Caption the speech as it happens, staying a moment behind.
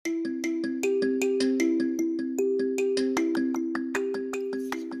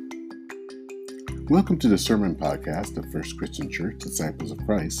Welcome to the Sermon Podcast of First Christian Church Disciples of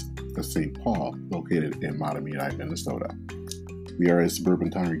Christ of St. Paul, located in Matamidi, Minnesota. We are a suburban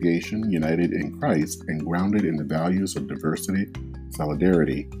congregation united in Christ and grounded in the values of diversity,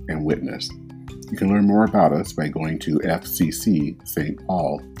 solidarity, and witness. You can learn more about us by going to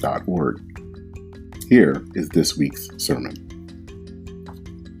fccstpaul.org. Here is this week's sermon.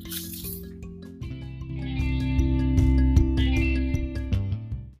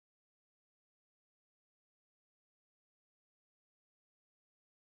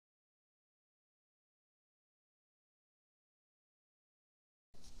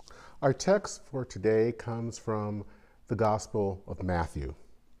 Our text for today comes from the Gospel of Matthew,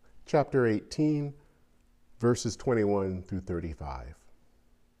 chapter 18, verses 21 through 35.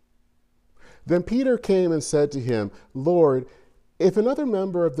 Then Peter came and said to him, "Lord, if another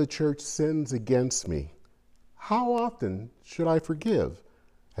member of the church sins against me, how often should I forgive?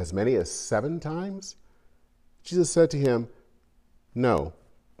 As many as 7 times?" Jesus said to him, "No,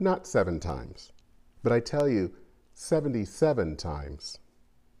 not 7 times, but I tell you, 77 times.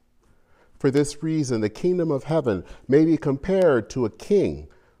 For this reason, the kingdom of heaven may be compared to a king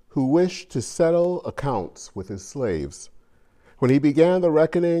who wished to settle accounts with his slaves. When he began the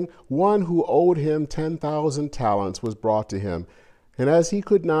reckoning, one who owed him 10,000 talents was brought to him. And as he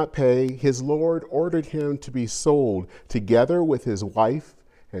could not pay, his Lord ordered him to be sold together with his wife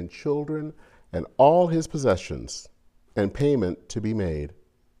and children and all his possessions, and payment to be made.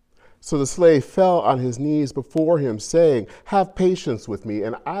 So the slave fell on his knees before him, saying, 'Have patience with me,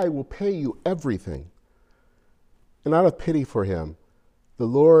 and I will pay you everything.' And out of pity for him, the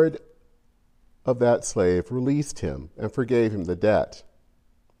Lord of that slave released him and forgave him the debt.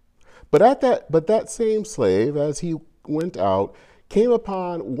 But that same slave, as he went out, came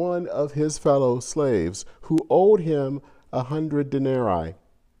upon one of his fellow slaves who owed him 100 denarii.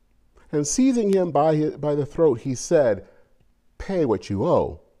 And seizing him by the throat, he said, 'Pay what you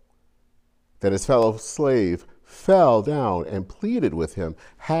owe.' Then his fellow slave fell down and pleaded with him,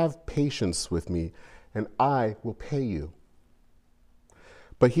 'Have patience with me, and I will pay you.'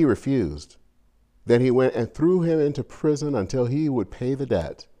 But he refused. Then he went and threw him into prison until he would pay the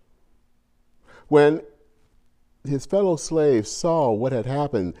debt. When his fellow slaves saw what had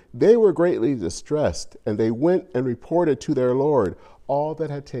happened, they were greatly distressed, and they went and reported to their Lord all that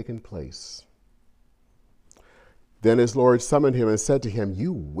had taken place. Then his Lord summoned him and said to him,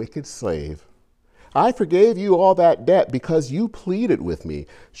 'You wicked slave, I forgave you all that debt because you pleaded with me.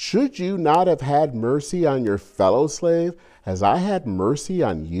 Should you not have had mercy on your fellow slave as I had mercy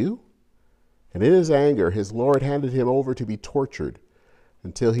on you?' And in his anger, his Lord handed him over to be tortured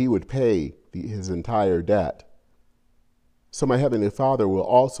until he would pay his entire debt. So my heavenly Father will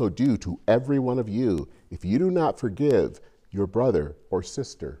also do to every one of you if you do not forgive your brother or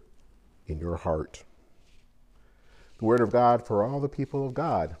sister in your heart." The word of God for all the people of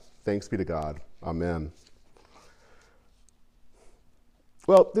God. Thanks be to God. Amen.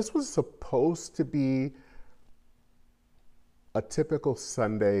 Well, this was supposed to be a typical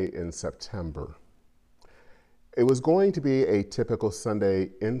Sunday in September. It was going to be a typical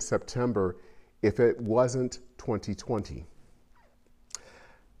Sunday in September if it wasn't 2020.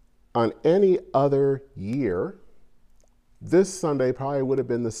 On any other year, this Sunday probably would have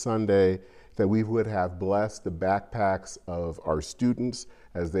been the Sunday that we would have blessed the backpacks of our students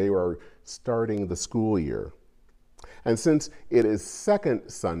as they were starting the school year. And since it is second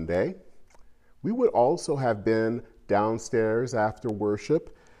Sunday, we would also have been downstairs after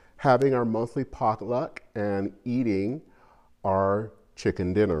worship, having our monthly potluck and eating our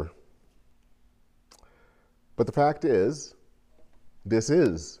chicken dinner. But the fact is, this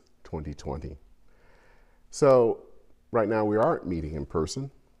is 2020. So right now we aren't meeting in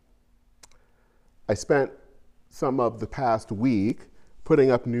person. I spent some of the past week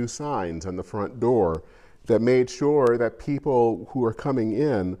putting up new signs on the front door that made sure that people who are coming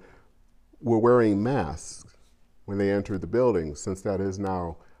in were wearing masks when they enter the building, since that is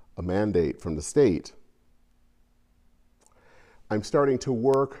now a mandate from the state. I'm starting to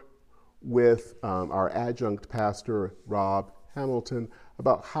work with our adjunct pastor, Rob Hamilton,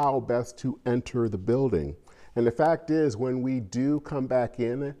 about how best to enter the building. And the fact is, when we do come back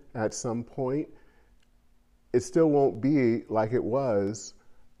in at some point, it still won't be like it was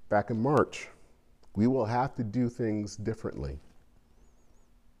back in March. We will have to do things differently.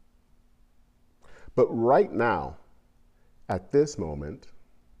 But right now, at this moment,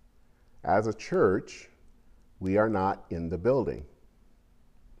 as a church, we are not in the building.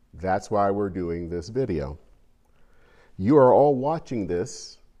 That's why we're doing this video. You are all watching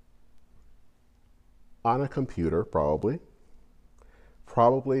this on a computer, probably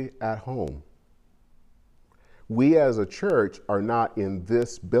at home. We as a church are not in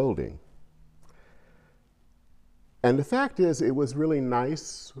this building. And the fact is, it was really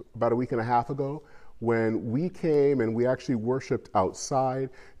nice about a week and a half ago when we came and we actually worshiped outside.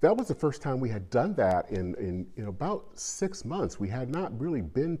 That was the first time we had done that in about 6 months. We had not really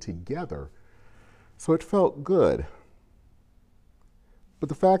been together. So it felt good. But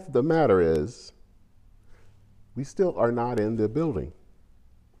the fact of the matter is, we still are not in the building.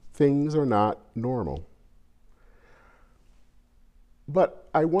 Things are not normal. But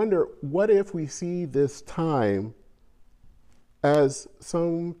I wonder, what if we see this time as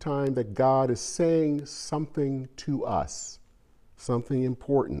some time that God is saying something to us, something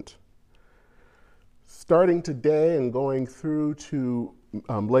important? Starting today and going through to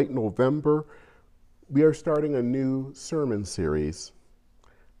late November, we are starting a new sermon series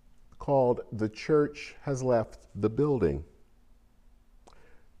called The Church Has Left the Building.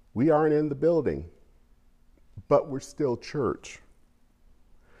 We aren't in the building, but we're still church.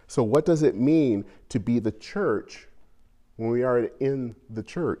 So what does it mean to be the church when we are in the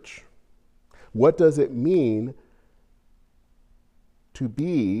church? What does it mean to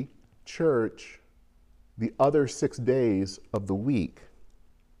be church the other 6 days of the week?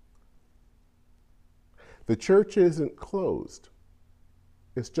 The church isn't closed.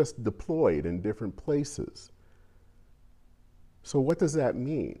 It's just deployed in different places. So what does that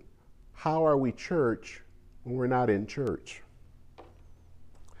mean? How are we church when we're not in church?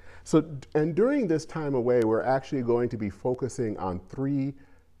 So, and during this time away, we're actually going to be focusing on 3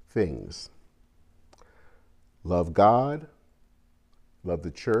 things. Love God, love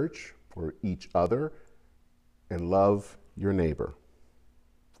the church or each other, and love your neighbor.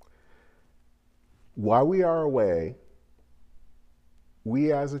 While we are away,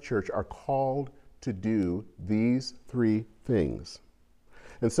 we as a church are called to do these 3 things.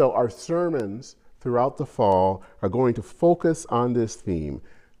 And so our sermons throughout the fall are going to focus on this theme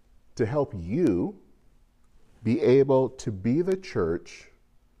to help you be able to be the church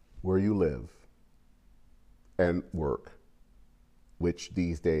where you live and work, which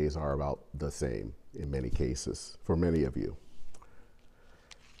these days are about the same in many cases for many of you.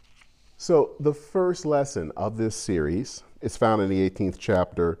 So the first lesson of this series is found in the 18th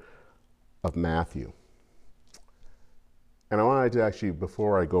chapter of Matthew. And I wanted to actually,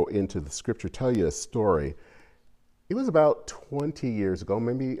 before I go into the scripture, tell you a story. It was about 20 years ago,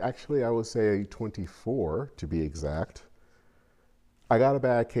 maybe actually I would say 24 to be exact. I got a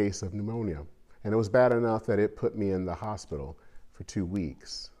bad case of pneumonia, and it was bad enough that it put me in the hospital for 2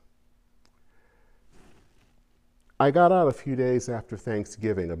 weeks. I got out a few days after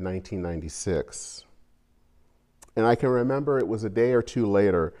Thanksgiving of 1996. And I can remember it was a day or 2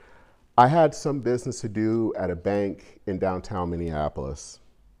 later, I had some business to do at a bank in downtown Minneapolis.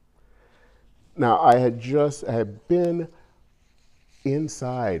 Now, I had been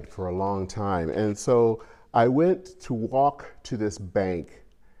inside for a long time, and so I went to walk to this bank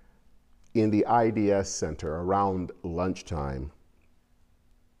in the IDS Center around lunchtime.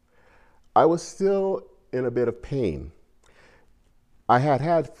 I was still in a bit of pain. I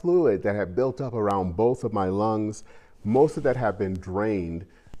had fluid that had built up around both of my lungs. Most of that had been drained,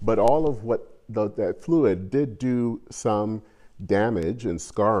 but all of that fluid did do some damage and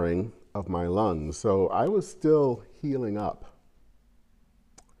scarring of my lungs. So I was still healing up.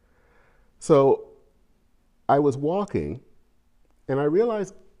 So I was walking and I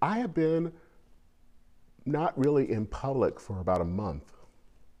realized I had been not really in public for about a month.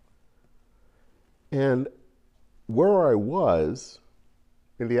 And where I was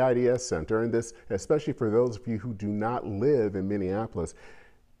in the IDS Center, and this, especially for those of you who do not live in Minneapolis,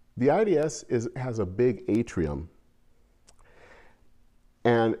 the IDS has a big atrium.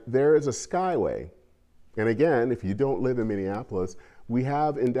 And there is a skyway. And again, if you don't live in Minneapolis, we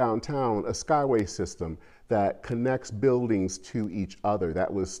have in downtown a skyway system that connects buildings to each other.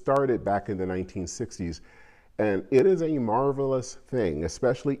 That was started back in the 1960s. And it is a marvelous thing,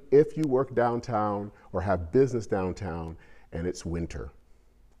 especially if you work downtown or have business downtown and it's winter.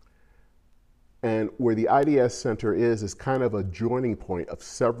 And where the IDS Center is kind of a joining point of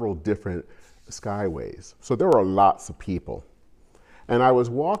several different skyways. So there are lots of people. And I was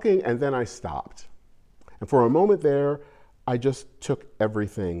walking and then I stopped. And for a moment there, I just took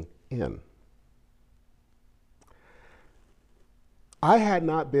everything in. I had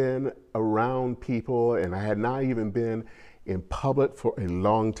not been around people and I had not even been in public for a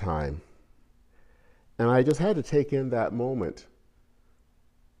long time. And I just had to take in that moment.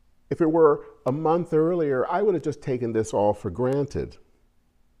 If it were a month earlier, I would have just taken this all for granted.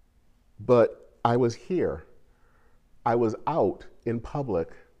 But I was here. I was out in public.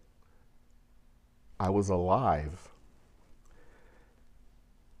 I was alive.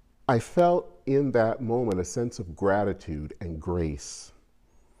 I felt in that moment a sense of gratitude and grace.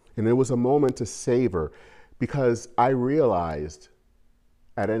 And it was a moment to savor because I realized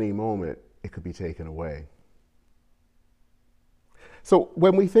at any moment it could be taken away. So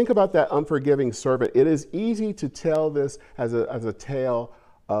when we think about that unforgiving servant, it is easy to tell this as a tale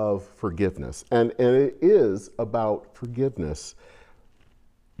of forgiveness. And it is about forgiveness.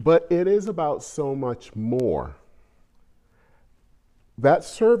 But it is about so much more. That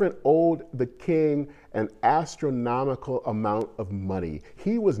servant owed the king an astronomical amount of money.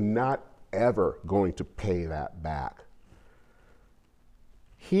 He was not ever going to pay that back.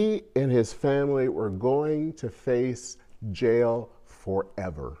 He and his family were going to face jail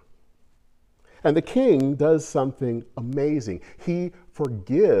forever. And the king does something amazing. He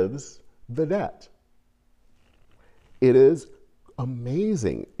forgives the debt. It is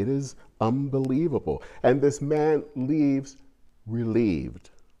amazing. It is unbelievable. And this man leaves relieved.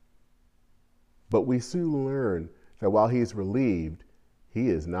 But we soon learn that while he's relieved, he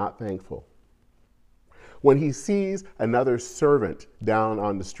is not thankful. When he sees another servant down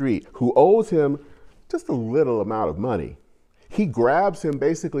on the street who owes him just a little amount of money, he grabs him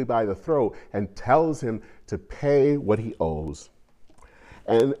basically by the throat and tells him to pay what he owes.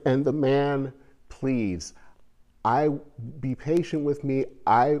 And the man pleads, be patient with me,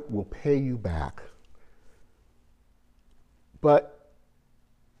 I will pay you back. But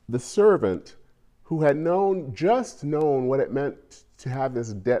the servant who had just known what it meant to have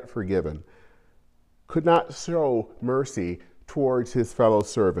this debt forgiven could not show mercy towards his fellow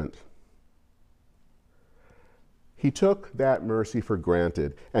servant. He took that mercy for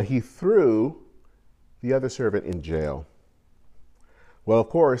granted, and he threw the other servant in jail. Well, of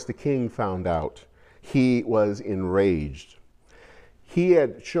course, the king found out. He was enraged. He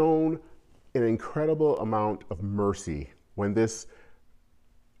had shown an incredible amount of mercy when this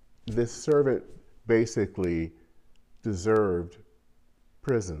servant basically deserved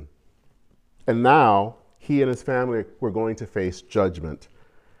prison. And now he and his family were going to face judgment.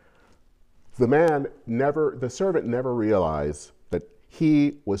 The servant never realized that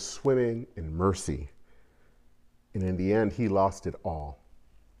he was swimming in mercy. And in the end, he lost it all.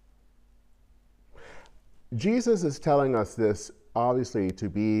 Jesus is telling us this, obviously, to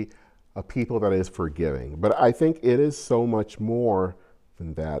be a people that is forgiving. But I think it is so much more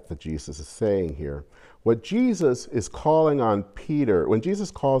than that Jesus is saying here. What Jesus is calling on Peter, when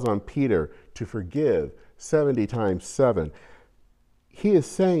Jesus calls on Peter to forgive 70 times 7, he is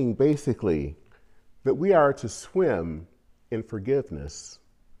saying basically that we are to swim in forgiveness.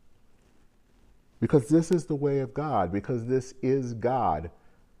 Because this is the way of God, because this is God.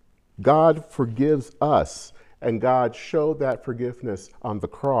 God forgives us, and God showed that forgiveness on the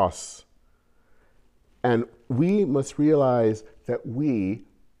cross. And we must realize that we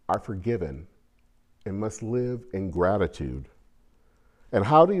are forgiven and must live in gratitude. And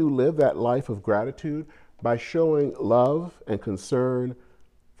how do you live that life of gratitude? By showing love and concern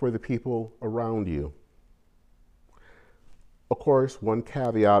for the people around you. Of course, one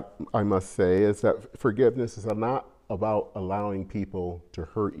caveat I must say is that forgiveness is not about allowing people to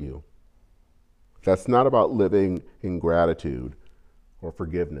hurt you. That's not about living in gratitude or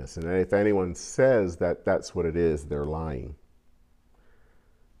forgiveness. And if anyone says that that's what it is, they're lying.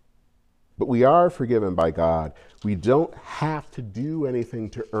 But we are forgiven by God. We don't have to do anything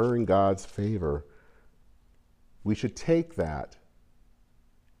to earn God's favor. We should take that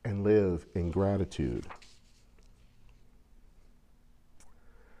and live in gratitude.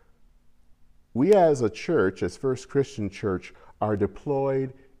 We as a church, as First Christian Church, are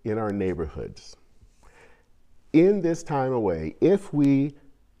deployed in our neighborhoods. In this time away, if we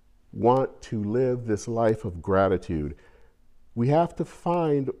want to live this life of gratitude, we have to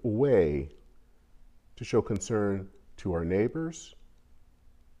find a way to show concern to our neighbors,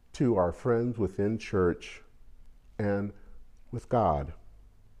 to our friends within church, and with God.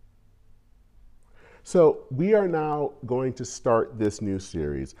 So we are now going to start this new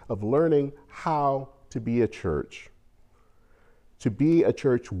series of learning how to be a church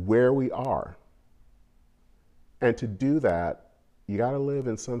where we are. And to do that, you got to live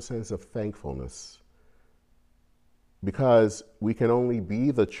in some sense of thankfulness, because we can only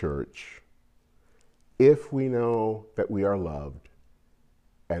be the church if we know that we are loved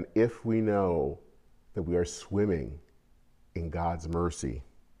and if we know that we are swimming in God's mercy.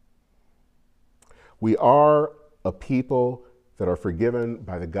 We are a people that are forgiven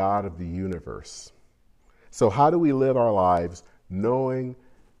by the God of the universe. So how do we live our lives knowing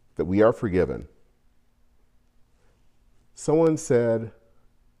that we are forgiven? Someone said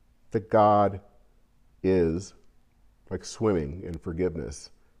that God is like swimming in forgiveness,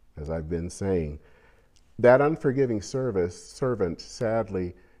 as I've been saying. That unforgiving servant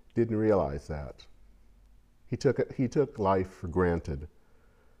sadly didn't realize that. He took life for granted.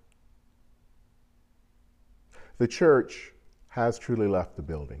 The church has truly left the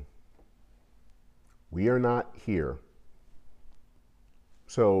building. We are not here.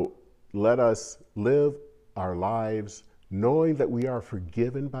 So let us live our lives knowing that we are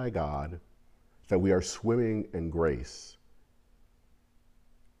forgiven by God, that we are swimming in grace.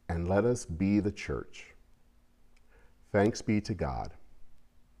 And let us be the church. Thanks be to God.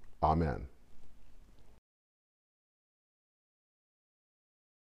 Amen.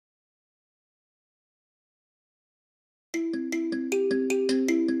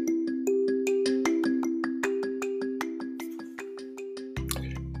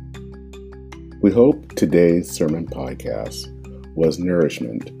 We hope today's sermon podcast was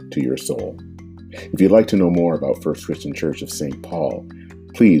nourishment to your soul. If you'd like to know more about First Christian Church of St. Paul,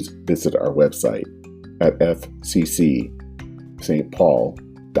 please visit our website at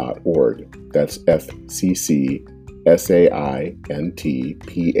fccstpaul.org. That's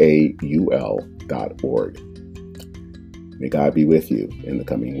fccsaintpaul.org. May God be with you in the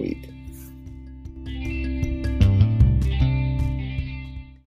coming week.